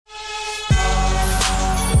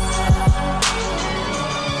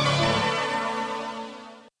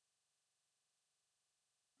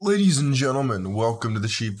Ladies and gentlemen, welcome to the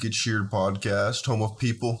Sheep Get Sheared podcast, home of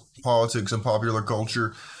people, politics, and popular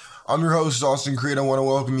culture. I'm your host, Austin Creed. I want to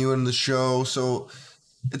welcome you into the show. So,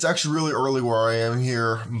 it's actually really early where I am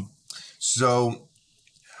here, so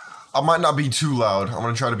I might not be too loud. I'm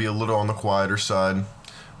going to try to be a little on the quieter side.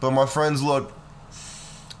 But my friends, look,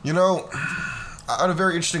 I had a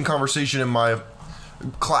very interesting conversation in my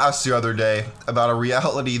class the other day about a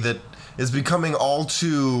reality that is becoming all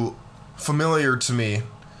too familiar to me.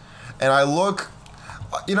 And I look,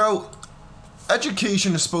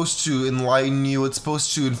 education is supposed to enlighten you. It's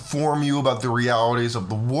supposed to inform you about the realities of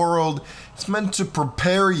the world. It's meant to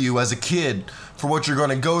prepare you as a kid for what you're going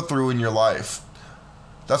to go through in your life.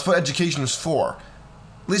 That's what education is for.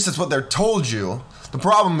 At least that's what they're told you. The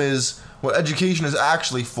problem is, what education is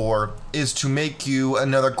actually for is to make you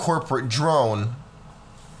another corporate drone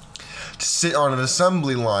to sit on an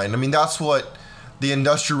assembly line. I mean, that's what the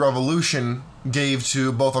Industrial Revolution gave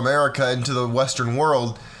to both America and to the Western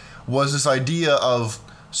world, was this idea of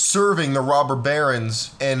serving the robber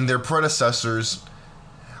barons and their predecessors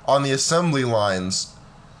on the assembly lines.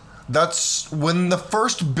 That's when the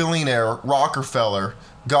first billionaire, Rockefeller,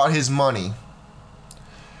 got his money.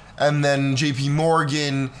 And then J.P.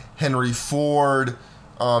 Morgan, Henry Ford,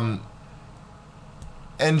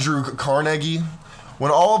 Andrew Carnegie,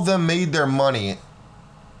 when all of them made their money,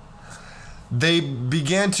 they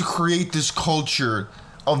began to create this culture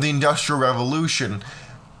of the Industrial Revolution,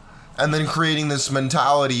 and then creating this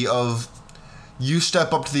mentality of you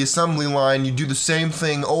step up to the assembly line, you do the same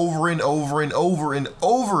thing over and over and over and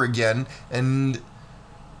over again, and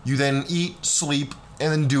you then eat, sleep,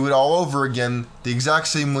 and then do it all over again the exact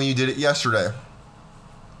same way you did it yesterday.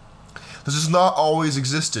 This has not always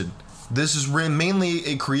existed. This is mainly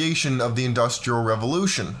a creation of the Industrial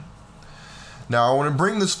Revolution. Now, I want to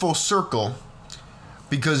bring this full circle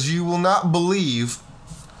because you will not believe,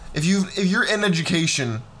 if you're in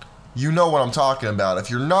education, you know what I'm talking about. If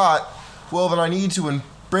you're not, well, then I need to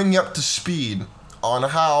bring you up to speed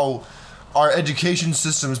on how our education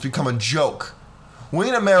system has become a joke. We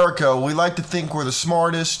in America, we like to think we're the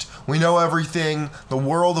smartest, we know everything, the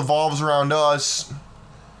world evolves around us,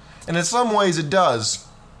 and in some ways it does.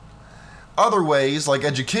 Other ways, like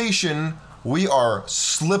education, we are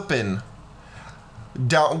slipping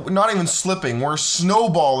down, not even slipping, we're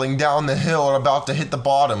snowballing down the hill and about to hit the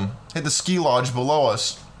bottom, hit the ski lodge below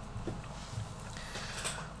us.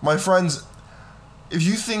 My friends, if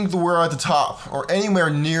you think that we're at the top, or anywhere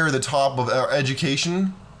near the top of our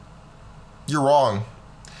education, you're wrong.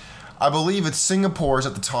 I believe it's Singapore's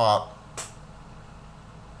at the top.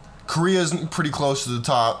 Korea's pretty close to the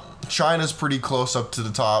top. China's pretty close up to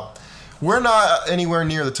the top. We're not anywhere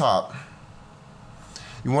near the top.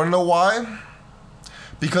 You want to know why?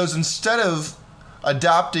 Because instead of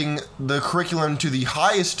adapting the curriculum to the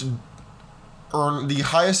highest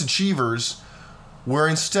achievers, we're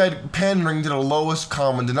instead pandering to the lowest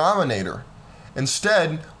common denominator.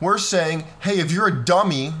 Instead, we're saying, hey, if you're a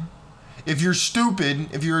dummy, if you're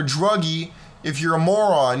stupid, if you're a druggie, if you're a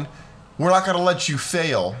moron, we're not going to let you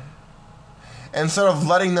fail. Instead of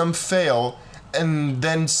letting them fail and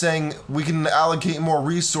then saying we can allocate more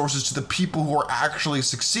resources to the people who are actually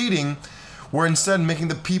succeeding, we're instead making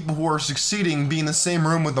the people who are succeeding be in the same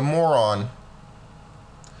room with the moron.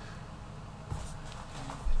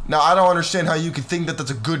 Now, I don't understand how you could think that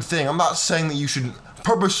that's a good thing. I'm not saying that you should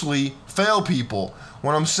purposely fail people.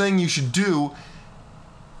 What I'm saying you should do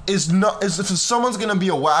is if someone's going to be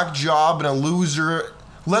a whack job and a loser,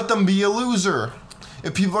 let them be a loser.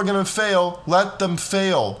 If people are going to fail, let them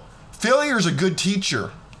fail. Failure is a good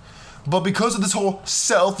teacher. But because of this whole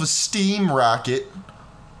self-esteem racket,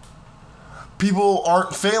 people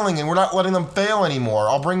aren't failing and we're not letting them fail anymore.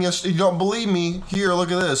 I'll bring you, you don't believe me, here,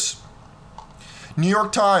 look at this. New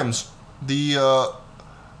York Times, the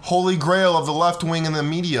holy grail of the left wing in the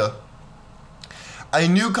media. A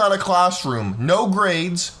new kind of classroom. No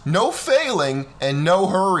grades, no failing, and no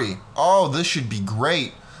hurry. Oh, this should be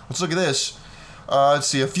great. Let's look at this. Let's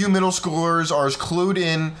see. A few middle schoolers are as clued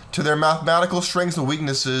in to their mathematical strengths and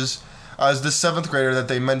weaknesses as the 7th grader that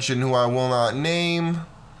they mentioned, who I will not name.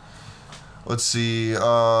 Let's see.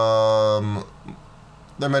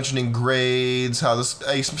 They're mentioning grades.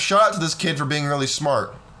 Hey, shout out to this kid for being really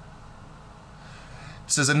smart.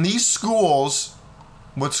 It says, in these schools,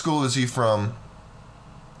 what school is he from?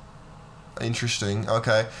 Interesting.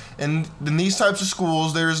 Okay. And in these types of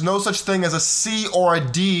schools, there is no such thing as a C or a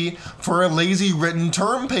D for a lazy written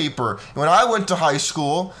term paper. When I went to high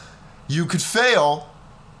school, you could fail.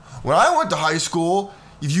 When I went to high school,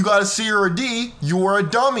 if you got a C or a D, you were a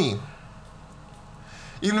dummy.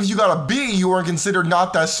 Even if you got a B, you weren't considered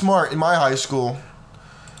not that smart in my high school.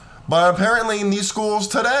 But apparently in these schools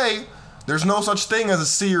today, there's no such thing as a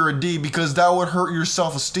C or a D because that would hurt your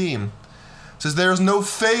self-esteem. It says there is no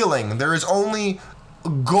failing. There is only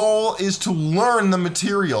goal is to learn the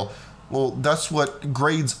material. Well, that's what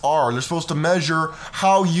grades are. They're supposed to measure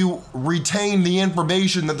how you retain the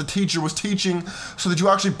information that the teacher was teaching so that you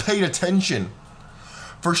actually paid attention.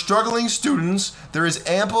 For struggling students, there is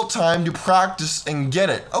ample time to practice and get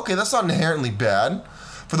it. Okay, that's not inherently bad.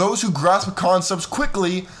 For those who grasp concepts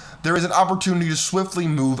quickly, there is an opportunity to swiftly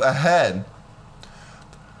move ahead.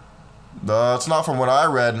 That's not from what I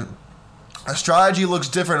read. A strategy looks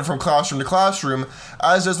different from classroom to classroom,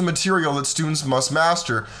 as does the material that students must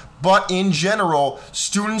master. But in general,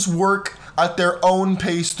 students work at their own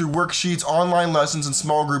pace through worksheets, online lessons, and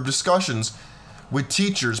small group discussions with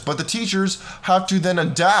teachers. But the teachers have to then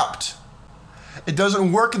adapt. It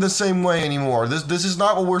doesn't work in the same way anymore. This is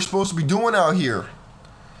not what we're supposed to be doing out here.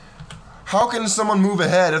 How can someone move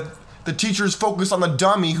ahead if the teacher is focused on the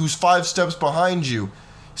dummy who's 5 steps behind you?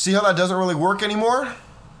 See how that doesn't really work anymore?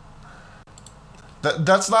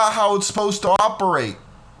 That's not how it's supposed to operate.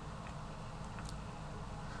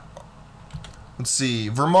 Let's see.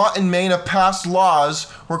 Vermont and Maine have passed laws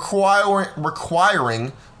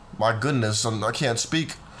requiring my goodness, I can't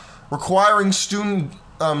speak. Requiring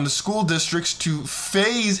the school districts to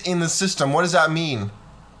phase in the system. What does that mean?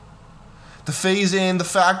 To phase in the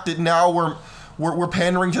fact that now we're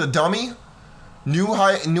pandering to the dummy? New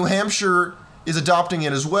Hampshire is adopting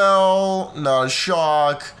it as well. Not a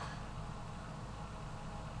shock.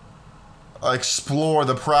 Explore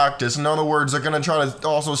the practice. In other words, they're going to try to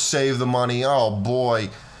also save the money. Oh boy.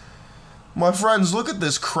 My friends, look at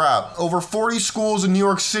this crap. Over 40 schools in New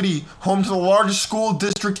York City, home to the largest school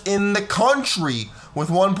district in the country, with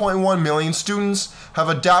 1.1 million students, have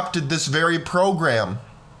adopted this very program.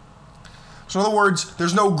 So in other words,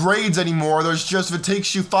 there's no grades anymore. There's just, if it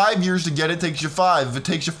takes you 5 years to get it, it takes you 5. If it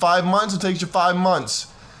takes you 5 months, it takes you 5 months.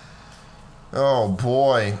 Oh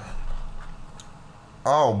boy.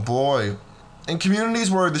 Oh boy. In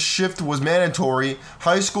communities where the shift was mandatory,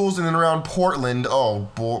 high schools in and around Portland,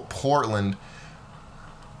 Portland,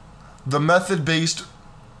 the method faced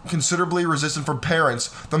considerably resistance from parents.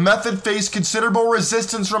 The method faced considerable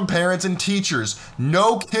resistance from parents and teachers.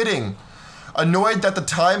 No kidding. Annoyed that the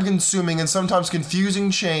time-consuming and sometimes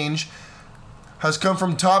confusing change has come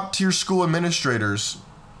from top-tier school administrators.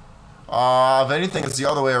 If anything, it's the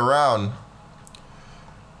other way around.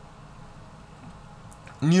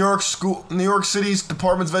 New York City's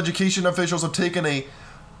Departments of Education officials have taken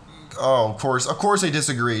of course they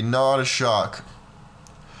disagree. Not a shock.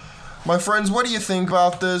 My friends, what do you think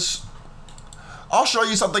about this? I'll show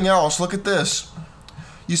you something else. Look at this.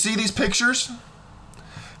 You see these pictures?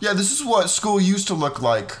 Yeah, this is what school used to look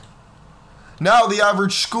like. Now the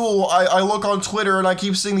average school, I look on Twitter and I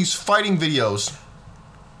keep seeing these fighting videos.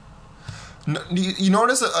 You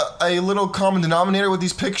notice a little common denominator with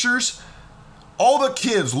these pictures? All the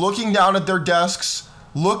kids looking down at their desks,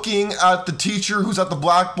 looking at the teacher who's at the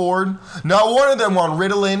blackboard. Not one of them on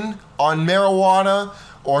Ritalin, on marijuana,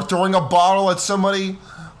 or throwing a bottle at somebody,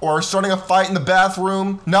 or starting a fight in the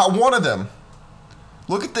bathroom. Not one of them.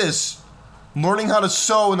 Look at this. Learning how to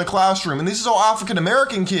sew in the classroom. And this is all African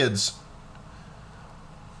American kids.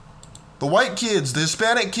 The white kids, the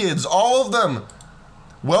Hispanic kids, all of them.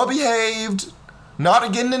 Well behaved,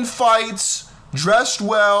 not getting in fights, dressed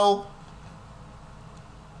well.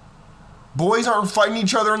 Boys aren't fighting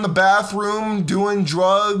each other in the bathroom, doing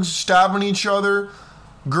drugs, stabbing each other.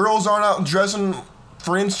 Girls aren't out dressing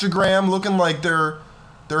for Instagram, looking like their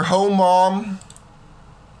home mom.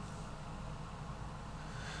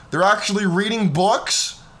 They're actually reading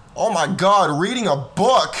books. Oh my God, reading a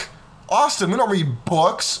book. Austin, we don't read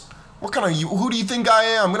books. Who do you think I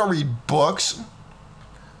am? We don't read books.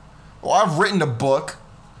 Well, I've written a book,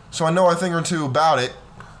 so I know a thing or two about it.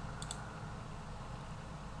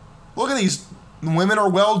 Look at these. Women are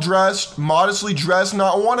well dressed, modestly dressed.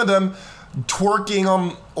 Not one of them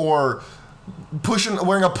twerking or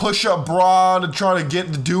wearing a push-up bra to try to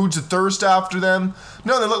get the dudes to thirst after them.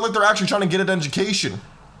 No, they look like they're actually trying to get an education.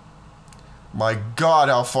 My God,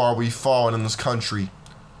 how far we've fallen in this country.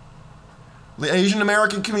 The Asian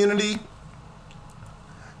American community.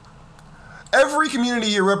 Every community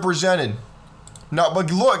here represented.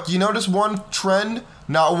 But look, you notice one trend?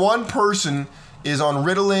 Not one person is on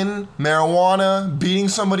Ritalin, marijuana, beating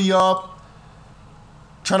somebody up,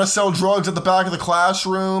 trying to sell drugs at the back of the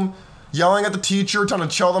classroom, yelling at the teacher, trying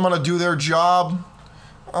to tell them how to do their job.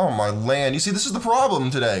 Oh my land. You see, this is the problem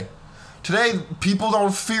today. Today, people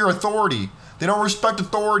don't fear authority. They don't respect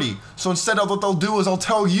authority. So instead, what they'll do is they'll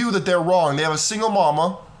tell you that they're wrong. They have a single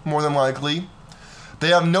mama, more than likely. They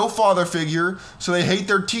have no father figure, so they hate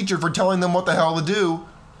their teacher for telling them what the hell to do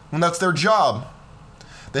when that's their job.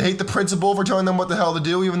 They hate the principal for telling them what the hell to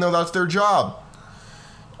do, even though that's their job.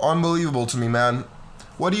 Unbelievable to me, man.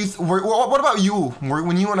 What about you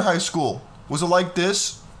when you were in high school? Was it like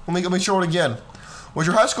this? Let me show it again. Was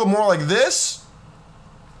your high school more like this?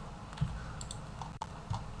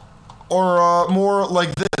 Or more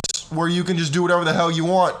like this, where you can just do whatever the hell you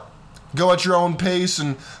want? Go at your own pace,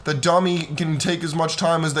 and the dummy can take as much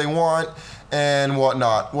time as they want, and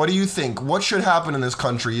whatnot. What do you think? What should happen in this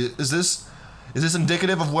country? Is this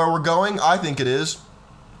indicative of where we're going? I think it is.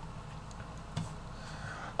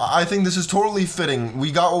 I think this is totally fitting.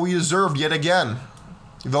 We got what we deserved yet again.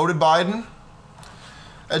 You voted Biden.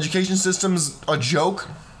 Education system's a joke.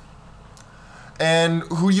 And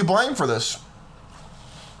who do you blame for this?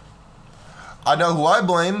 I know who I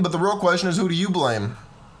blame, but the real question is, who do you blame?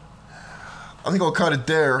 I think I'll cut it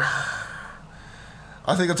there.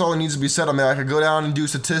 I think that's all that needs to be said. I mean, I could go down and do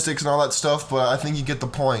statistics and all that stuff, but I think you get the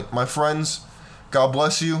point. My friends, God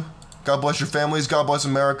bless you. God bless your families. God bless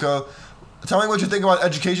America. Tell me what you think about the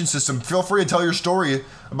education system. Feel free to tell your story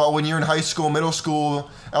about when you're in high school, middle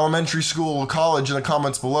school, elementary school, college in the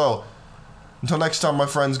comments below. Until next time, my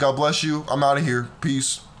friends, God bless you. I'm out of here.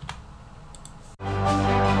 Peace.